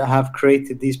innovated, that have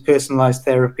created these personalized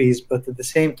therapies, but at the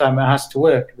same time, it has to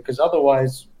work, because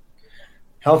otherwise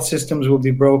health systems will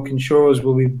be broke, insurers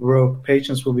will be broke,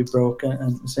 patients will be broke,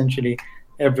 and essentially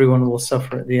everyone will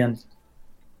suffer at the end.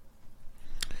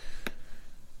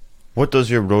 What does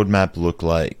your roadmap look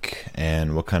like,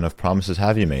 and what kind of promises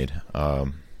have you made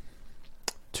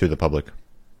to the public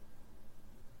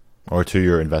or to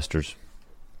your investors?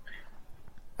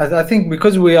 I think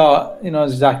because we are,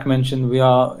 as Zach mentioned, we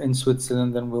are in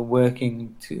Switzerland and we're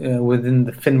working within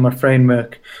the FINMA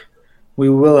framework, we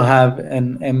will have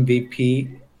an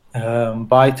MVP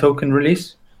buy token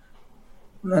release,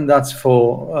 and that's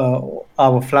for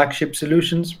our flagship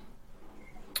solutions.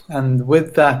 And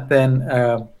with that,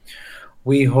 then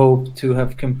we hope to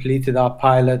have completed our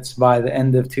pilots by the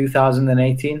end of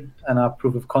 2018 and our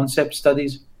proof of concept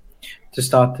studies to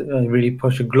start really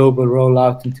push a global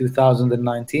rollout in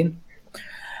 2019.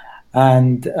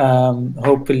 And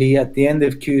hopefully at the end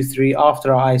of Q3,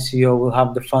 after our ICO, we'll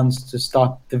have the funds to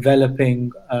start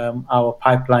developing our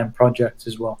pipeline projects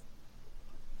as well.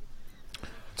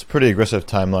 It's a pretty aggressive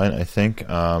timeline, I think.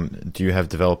 Do you have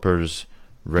developers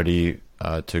ready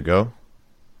to go?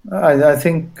 I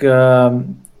think the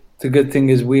good thing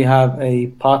is we have a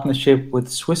partnership with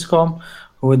Swisscom,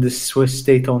 who are the Swiss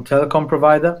state-owned telecom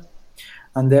provider.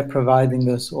 and they're providing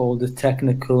us all the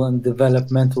technical and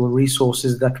developmental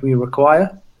resources that we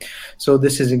require. So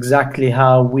this is exactly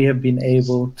how we have been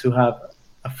able to have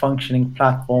a functioning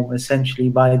platform essentially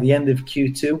by the end of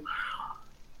Q2,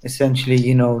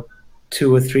 essentially,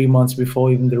 2 or 3 months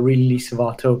before even the release of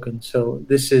our token. So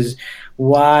this is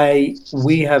why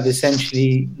we have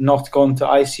essentially not gone to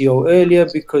ICO earlier,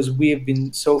 because we have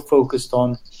been so focused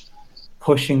on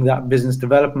pushing that business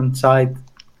development side,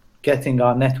 getting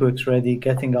our networks ready,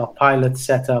 getting our pilots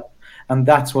set up. And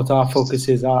that's what our focus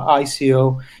is. Our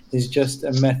ICO is just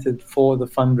a method for the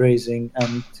fundraising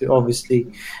and to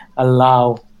obviously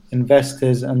allow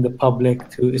investors and the public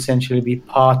to essentially be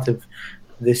part of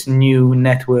this new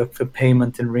network for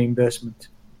payment and reimbursement.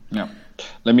 Yeah.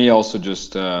 Let me also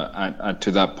just add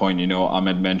to that point.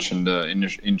 Ahmed mentioned an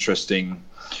interesting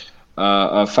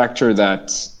factor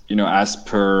that, as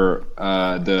per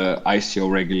the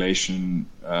ICO regulation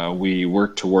we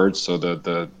work towards, so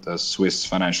the Swiss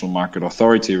Financial Market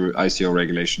Authority ICO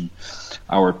regulation,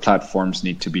 our platforms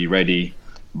need to be ready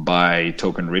by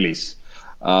token release.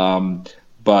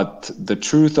 But the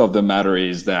truth of the matter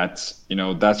is that,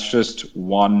 that's just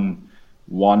one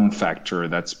factor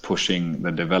that's pushing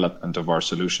the development of our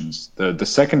solutions. The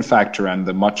second factor, and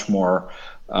the much more,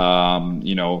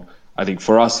 I think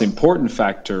for us important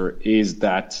factor, is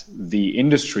that the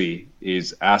industry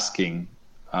is asking,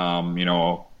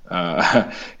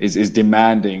 is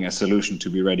demanding a solution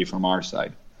to be ready from our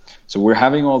side. So we're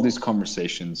having all these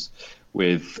conversations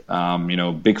with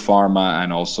big pharma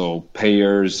and also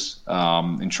payers,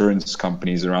 insurance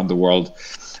companies around the world,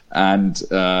 and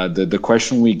the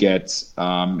question we get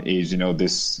is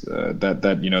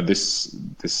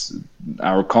this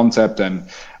our concept and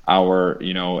our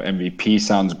MVP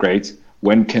sounds great.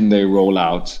 When can they roll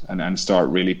out and start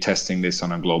really testing this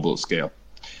on a global scale?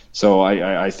 So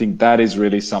I think that is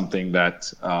really something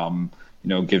that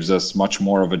gives us much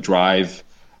more of a drive.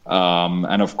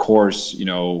 And of course,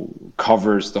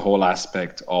 covers the whole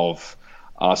aspect of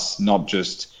us not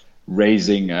just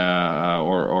raising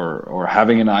or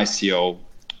having an ICO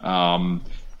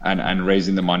and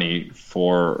raising the money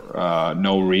for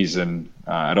no reason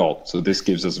at all. So this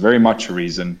gives us very much a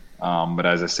reason. But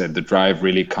as I said, the drive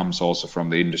really comes also from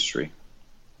the industry.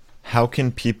 How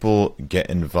can people get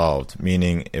involved?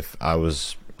 Meaning, if I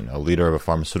was a leader of a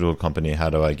pharmaceutical company,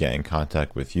 how do I get in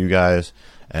contact with you guys?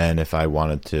 And if I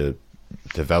wanted to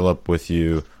develop with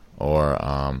you or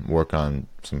work on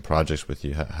some projects with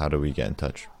you, how do we get in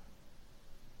touch?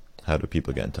 How do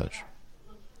people get in touch?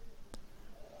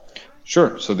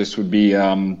 Sure. So this would be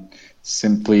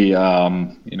simply,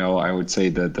 I would say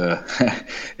that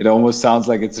it almost sounds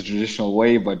like it's a traditional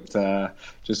way, but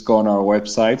just go on our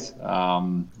website,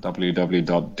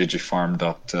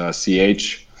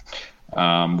 www.digifarm.ch.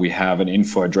 We have an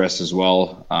info address as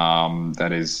well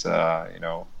that is,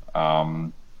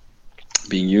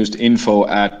 being used,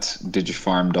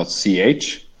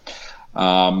 info@digifarm.ch.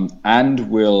 And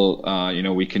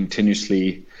we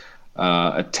continuously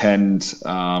attend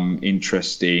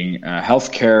interesting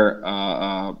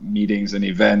healthcare meetings and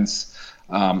events,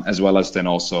 as well as then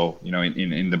also,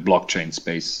 in the blockchain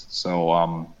space.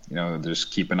 So,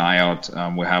 just keep an eye out.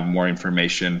 We have more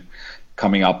information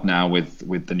coming up now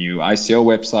with the new ICO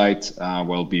website.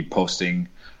 We'll be posting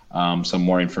some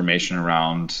more information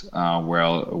around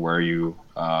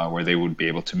where they would be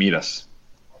able to meet us.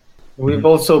 We've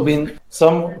also been,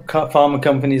 some pharma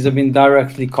companies have been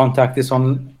directly contacting us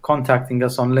on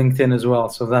LinkedIn as well.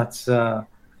 So that's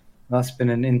been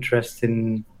an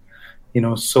interesting,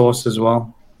 source as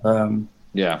well.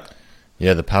 Yeah,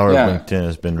 the power of LinkedIn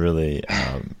has been really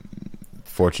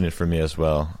fortunate for me as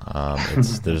well.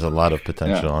 There's a lot of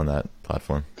potential on that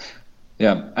platform.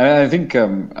 Yeah, I think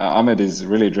Ahmed is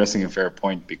really addressing a fair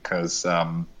point, because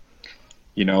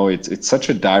it's such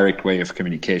a direct way of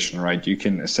communication, right? You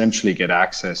can essentially get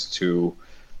access to,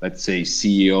 let's say,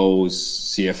 CEOs,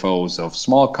 CFOs of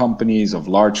small companies, of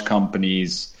large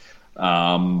companies,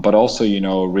 but also,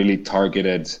 really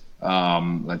targeted,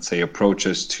 let's say,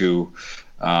 approaches to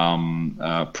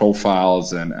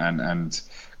profiles and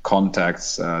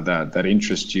contacts that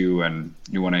interest you and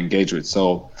you want to engage with.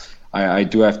 So I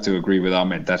do have to agree with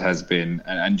Ahmed. That has been,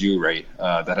 and you, Ray,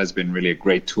 that has been really a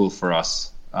great tool for us.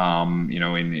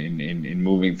 In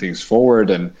moving things forward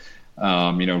and,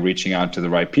 reaching out to the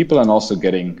right people and also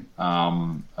getting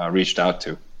reached out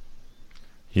to.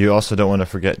 You also don't want to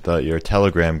forget your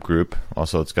Telegram group.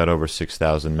 Also, it's got over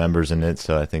 6,000 members in it,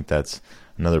 so I think that's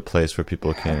another place where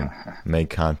people can make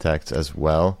contacts as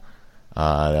well.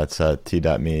 That's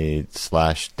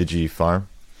t.me/digifarm.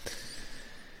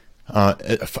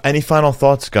 Any final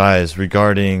thoughts, guys,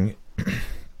 regarding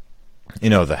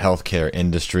the healthcare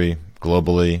industry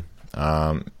globally,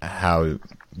 how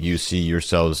you see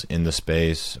yourselves in the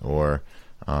space, or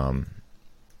the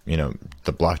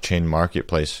blockchain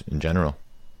marketplace in general.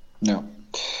 No,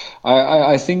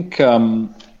 I think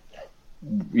when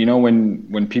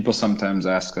people sometimes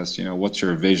ask us, what's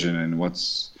your vision and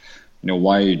what's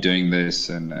why are you doing this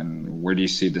and where do you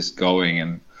see this going?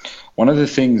 And one of the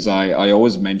things I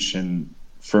always mention,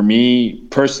 for me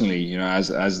personally,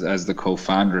 as the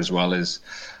co-founder as well, is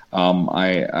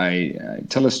I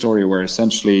tell a story where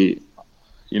essentially,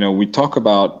 we talk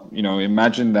about,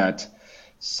 imagine that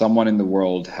someone in the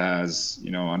world has,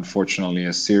 unfortunately,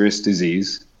 a serious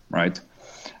disease, right?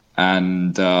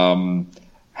 And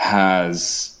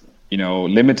has,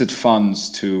 limited funds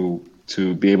to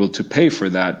be able to pay for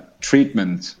that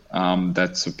treatment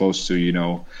that's supposed to,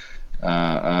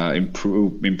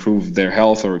 improve their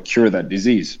health or cure that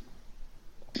disease.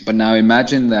 But now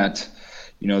imagine that,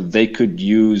 they could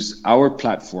use our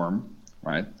platform,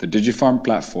 right? The DigiFarm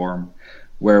platform,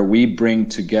 where we bring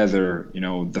together,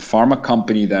 the pharma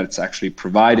company that's actually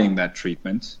providing that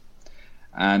treatment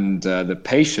and the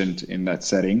patient in that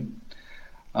setting,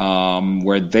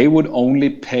 where they would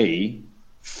only pay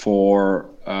for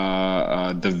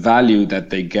the value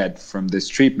that they get from this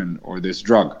treatment or this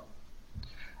drug.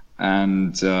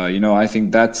 And I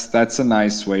think that's a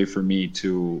nice way for me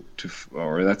to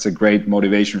or that's a great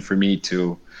motivation for me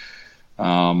to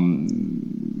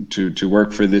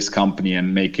work for this company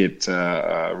and make it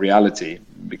a reality,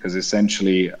 because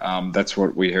essentially that's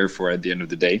what we're here for at the end of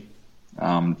the day,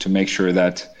 to make sure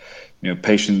that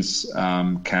patients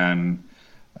can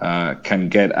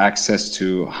get access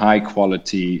to high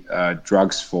quality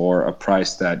drugs for a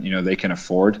price that they can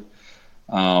afford.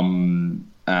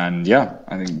 And yeah,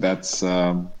 I think that's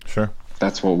sure.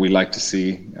 That's what we like to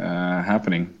see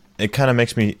happening. It kind of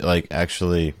makes me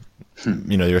actually,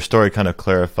 your story kind of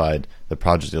clarified the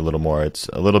project a little more. It's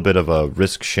a little bit of a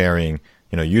risk sharing,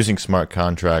 using smart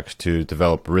contracts to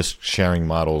develop risk sharing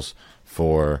models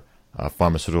for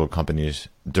pharmaceutical companies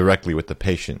directly with the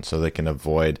patient, so they can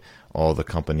avoid all the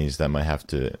companies that might have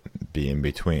to be in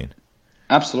between.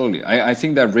 Absolutely. I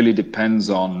think that really depends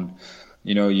on,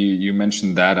 you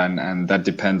mentioned that, and that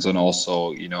depends on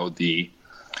also, the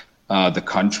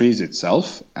countries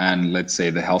itself and, let's say,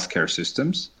 the healthcare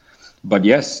systems. But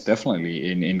yes,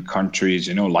 definitely in countries,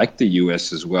 like the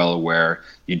US as well, where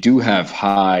you do have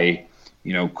high,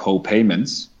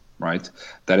 co-payments, right?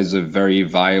 That is a very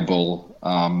viable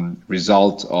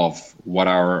result of what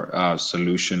our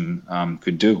solution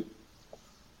could do.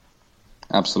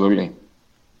 Absolutely.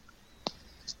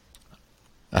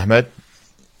 Ahmed,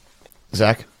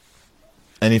 Zach,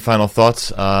 any final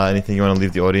thoughts? Anything you want to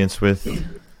leave the audience with?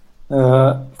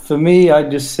 For me, I'd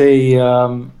just say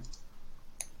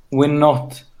we're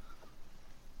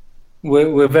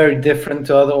very different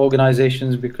to other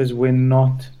organizations, because we're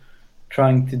not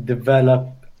trying to develop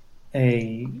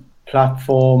a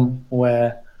platform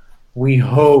where we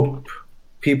hope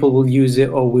people will use it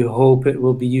or we hope it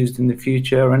will be used in the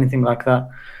future or anything like that.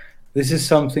 This is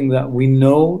something that we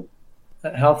know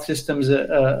that health systems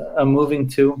are moving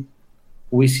to.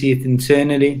 We see it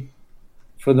internally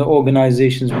for the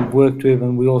organizations we've worked with,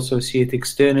 and we also see it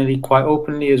externally quite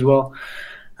openly as well.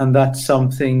 And that's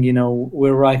something,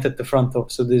 we're right at the front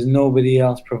of. So there's nobody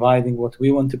else providing what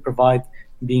we want to provide,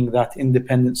 being that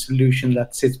independent solution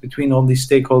that sits between all these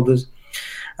stakeholders.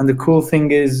 And the cool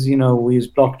thing is, we use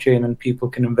blockchain and people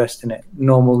can invest in it.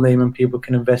 Normal layman people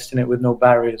can invest in it with no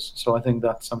barriers. So I think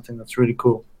that's something that's really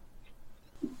cool.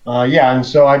 And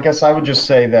so I guess I would just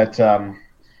say that, I'm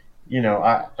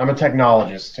a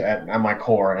technologist at my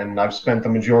core, and I've spent the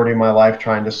majority of my life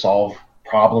trying to solve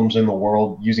problems in the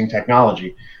world using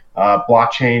technology.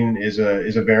 Blockchain is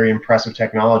a very impressive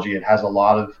technology. It has a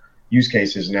lot of use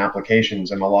cases and applications,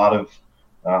 and a lot of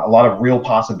real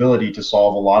possibility to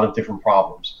solve a lot of different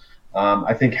problems.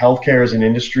 I think healthcare is an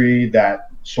industry that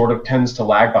sort of tends to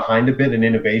lag behind a bit in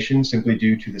innovation, simply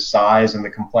due to the size and the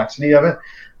complexity of it.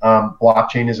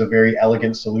 Blockchain is a very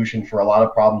elegant solution for a lot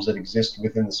of problems that exist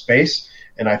within the space,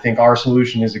 and I think our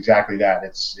solution is exactly that.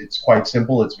 It's quite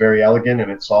simple, it's very elegant,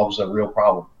 and it solves a real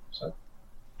problem. So,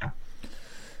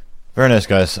 very nice,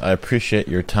 guys. I appreciate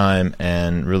your time,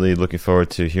 and really looking forward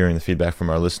to hearing the feedback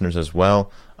from our listeners as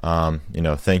well.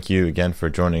 Thank you again for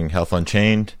joining Health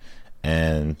Unchained,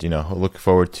 and look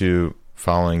forward to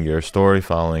following your story,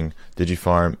 following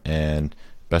DigiFarm, and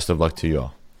best of luck to you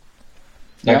all.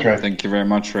 Thanks, Ray. Thank you very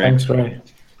much, Ray. Thanks, Ray.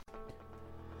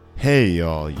 Hey,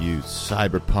 y'all, you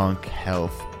cyberpunk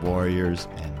health warriors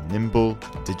and nimble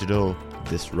digital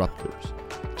disruptors.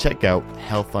 Check out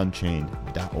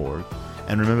healthunchained.org,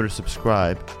 and remember to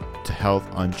subscribe to Health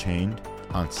Unchained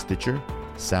on Stitcher,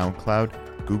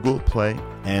 SoundCloud, Google Play,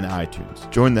 and iTunes.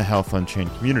 Join the Health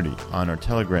Unchained community on our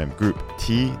Telegram group,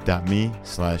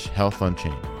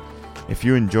 t.me/healthunchained. If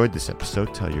you enjoyed this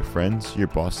episode, tell your friends, your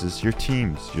bosses, your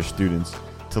teams, your students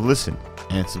to listen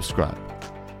and subscribe.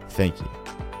 Thank you.